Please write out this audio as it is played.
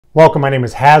Welcome, my name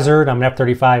is Hazard. I'm an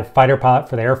F-35 fighter pilot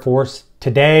for the Air Force.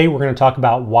 Today we're going to talk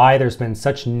about why there's been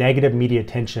such negative media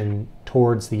attention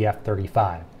towards the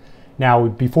F-35. Now,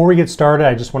 before we get started,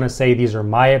 I just want to say these are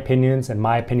my opinions and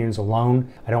my opinions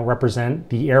alone. I don't represent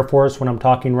the Air Force when I'm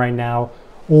talking right now,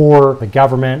 or the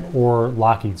government, or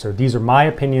Lockheed. So these are my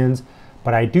opinions,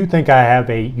 but I do think I have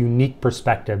a unique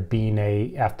perspective being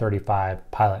a F-35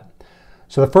 pilot.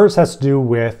 So the first has to do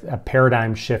with a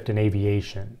paradigm shift in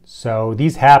aviation. So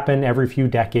these happen every few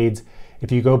decades.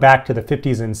 If you go back to the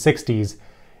 50s and 60s,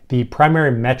 the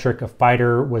primary metric a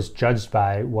fighter was judged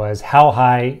by was how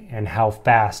high and how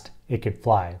fast it could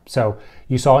fly. So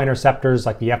you saw interceptors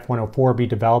like the F-104 be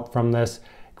developed from this,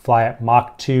 fly at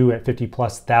Mach 2 at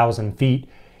 50,000+ feet.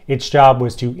 Its job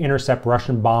was to intercept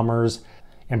Russian bombers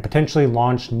and potentially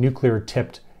launch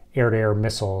nuclear-tipped air-to-air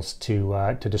missiles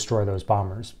to destroy those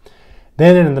bombers.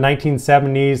 Then in the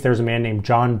 1970s, there's a man named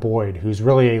John Boyd, who's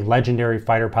really a legendary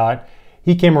fighter pilot.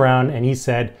 He came around and he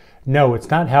said, no, it's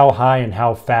not how high and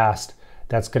how fast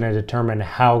that's going to determine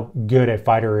how good a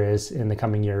fighter is in the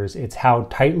coming years. It's how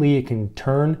tightly it can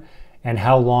turn and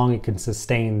how long it can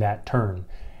sustain that turn.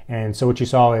 And so what you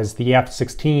saw is the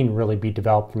F-16 really be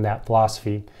developed from that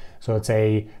philosophy. So it's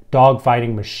a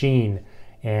dogfighting machine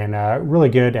and really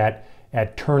good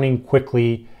at turning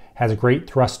quickly, has a great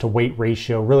thrust to weight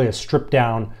ratio, really a stripped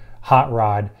down hot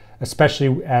rod,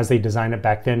 especially as they designed it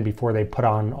back then before they put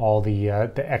on all the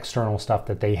external stuff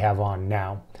that they have on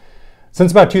now.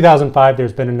 Since about 2005,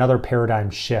 there's been another paradigm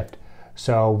shift.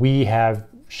 So we have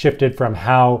shifted from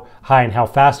how high and how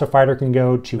fast a fighter can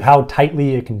go to how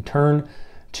tightly it can turn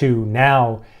to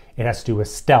now it has to do with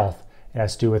stealth. It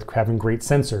has to do with having great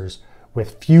sensors,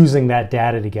 with fusing that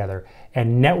data together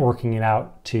and networking it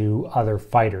out to other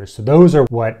fighters. So those are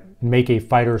what make a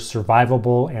fighter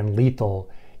survivable and lethal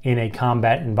in a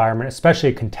combat environment, especially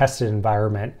a contested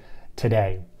environment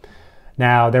today.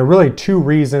 Now, there are really two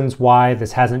reasons why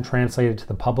this hasn't translated to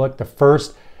the public. The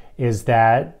first is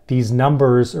that these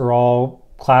numbers are all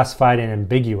classified and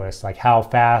ambiguous, like how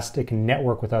fast it can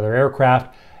network with other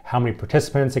aircraft, how many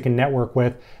participants it can network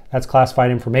with. That's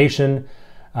classified information.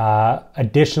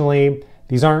 Additionally,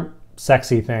 these aren't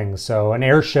sexy things. So an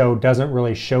air show doesn't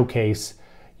really showcase,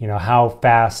 how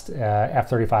fast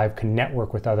F-35 can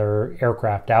network with other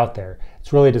aircraft out there.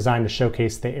 It's really designed to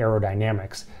showcase the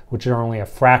aerodynamics, which are only a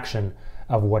fraction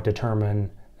of what determine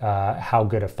how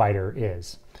good a fighter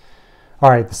is.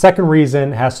 All right, the second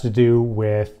reason has to do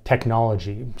with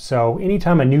technology. So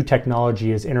anytime a new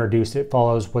technology is introduced, it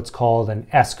follows what's called an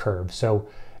S-curve. So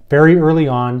very early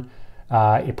on,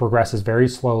 it progresses very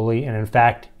slowly, and in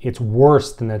fact, it's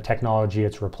worse than the technology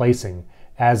it's replacing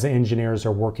as the engineers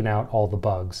are working out all the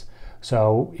bugs.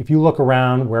 So if you look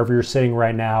around wherever you're sitting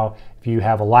right now, if you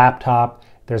have a laptop,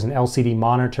 there's an LCD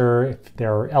monitor, if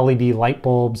there are LED light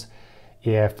bulbs,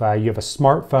 if you have a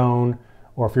smartphone,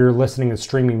 or if you're listening to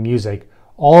streaming music,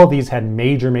 all of these had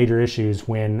major issues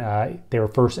when they were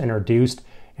first introduced.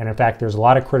 And in fact, there's a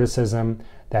lot of criticism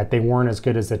that they weren't as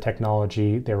good as the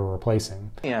technology they were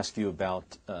replacing. Let me ask you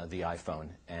about the iPhone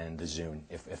and the Zune,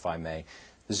 if I may.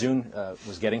 The Zune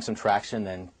was getting some traction,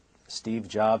 then Steve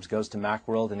Jobs goes to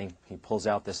Macworld and he pulls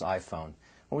out this iPhone.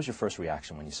 What was your first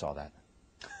reaction when you saw that?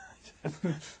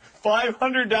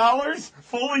 $500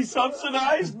 fully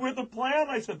subsidized with a plan?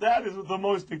 I said, that is the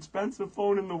most expensive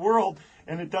phone in the world,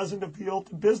 and it doesn't appeal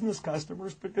to business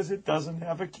customers because it doesn't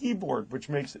have a keyboard, which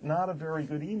makes it not a very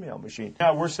good email machine.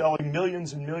 Now we're selling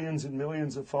millions and millions and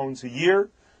millions of phones a year.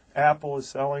 Apple is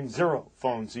selling 0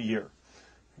 phones a year.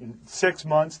 In 6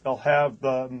 months, they'll have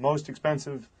the most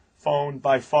expensive phone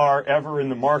by far ever in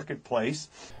the marketplace.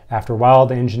 After a while,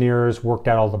 the engineers worked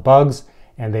out all the bugs,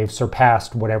 and they've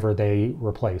surpassed whatever they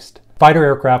replaced. Fighter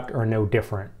aircraft are no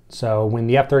different. So when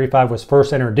the F-35 was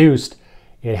first introduced,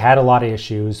 it had a lot of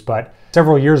issues, but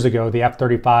several years ago, the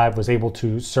F-35 was able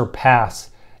to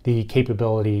surpass the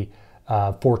capability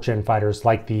of fourth-gen fighters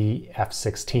like the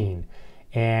F-16.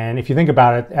 And if you think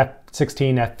about it,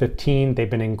 F-16, F-15, they've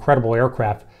been incredible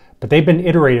aircraft, but they've been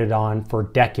iterated on for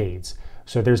decades.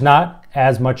 So there's not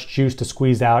as much juice to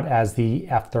squeeze out as the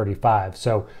F-35.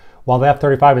 So while the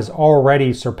F-35 has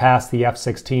already surpassed the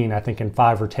F-16, I think in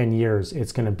 5 or 10 years,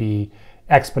 it's going to be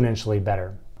exponentially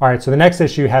better. All right, so the next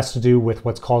issue has to do with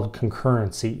what's called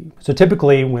concurrency. So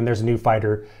typically when there's a new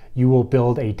fighter, you will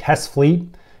build a test fleet,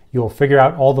 you'll figure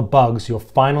out all the bugs, you'll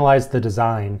finalize the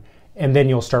design, and then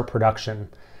you'll start production.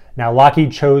 Now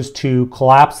Lockheed chose to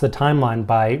collapse the timeline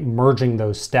by merging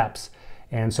those steps.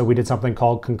 And so we did something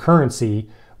called concurrency,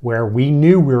 where we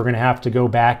knew we were going to have to go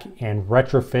back and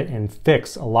retrofit and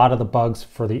fix a lot of the bugs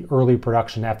for the early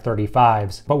production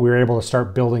F-35s, but we were able to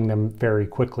start building them very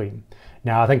quickly.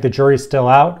 Now, I think the jury's still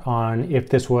out on if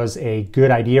this was a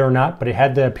good idea or not, but it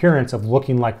had the appearance of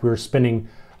looking like we were spending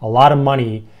a lot of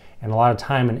money and a lot of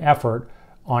time and effort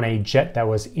on a jet that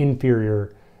was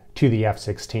inferior to the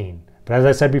F-16. But as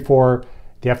I said before,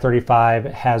 the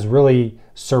F-35 has really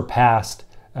surpassed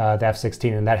the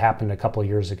F-16, and that happened a couple of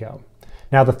years ago.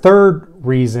 Now, the third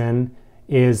reason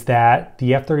is that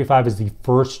the F-35 is the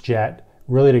first jet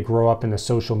really to grow up in the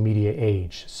social media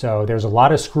age. So there's a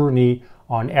lot of scrutiny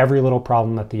on every little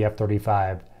problem that the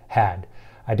F-35 had.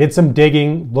 I did some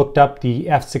digging, looked up the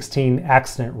F-16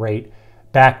 accident rate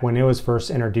back when it was first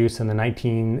introduced in the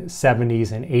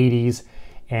 1970s and 80s,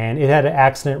 and it had an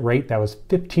accident rate that was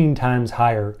 15 times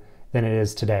higher than it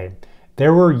is today.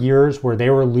 There were years where they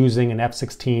were losing an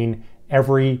F-16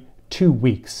 every 2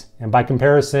 weeks, and by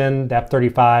comparison, the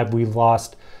F-35, we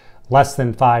lost less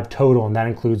than 5 total, and that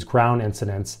includes ground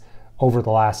incidents over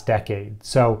the last decade.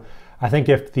 So I think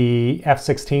if the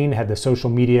F-16 had the social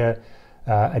media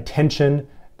attention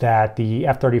that the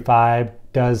F-35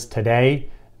 does today,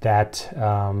 that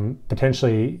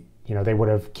potentially, they would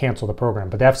have canceled the program.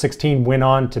 But the F-16 went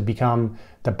on to become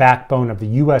the backbone of the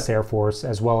U.S. Air Force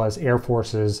as well as air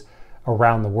forces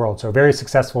around the world. So a very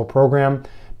successful program,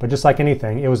 but just like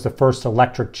anything, it was the first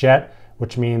electric jet,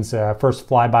 which means first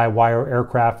fly-by-wire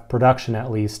aircraft production at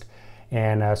least.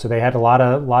 And so they had a lot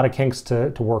of kinks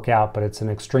to work out, but it's an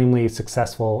extremely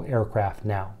successful aircraft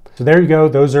now. So there you go.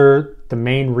 Those are the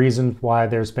main reasons why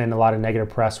there's been a lot of negative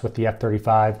press with the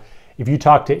F-35. If you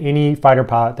talk to any fighter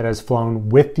pilot that has flown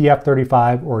with the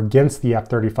F-35 or against the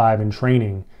F-35 in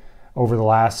training over the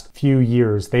last few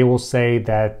years, they will say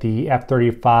that the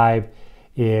F-35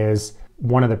 is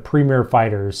one of the premier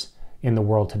fighters in the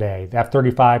world today. The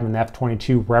F-35 and the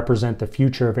F-22 represent the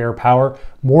future of air power.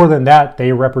 More than that,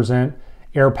 they represent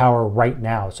air power right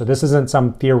now. So this isn't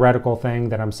some theoretical thing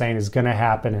that I'm saying is going to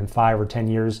happen in 5 or 10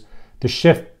 years. The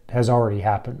shift has already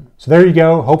happened. So there you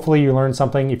go. Hopefully you learned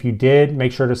something. If you did,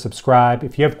 make sure to subscribe.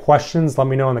 If you have questions, let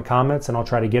me know in the comments and I'll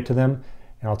try to get to them,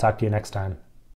 and I'll talk to you next time.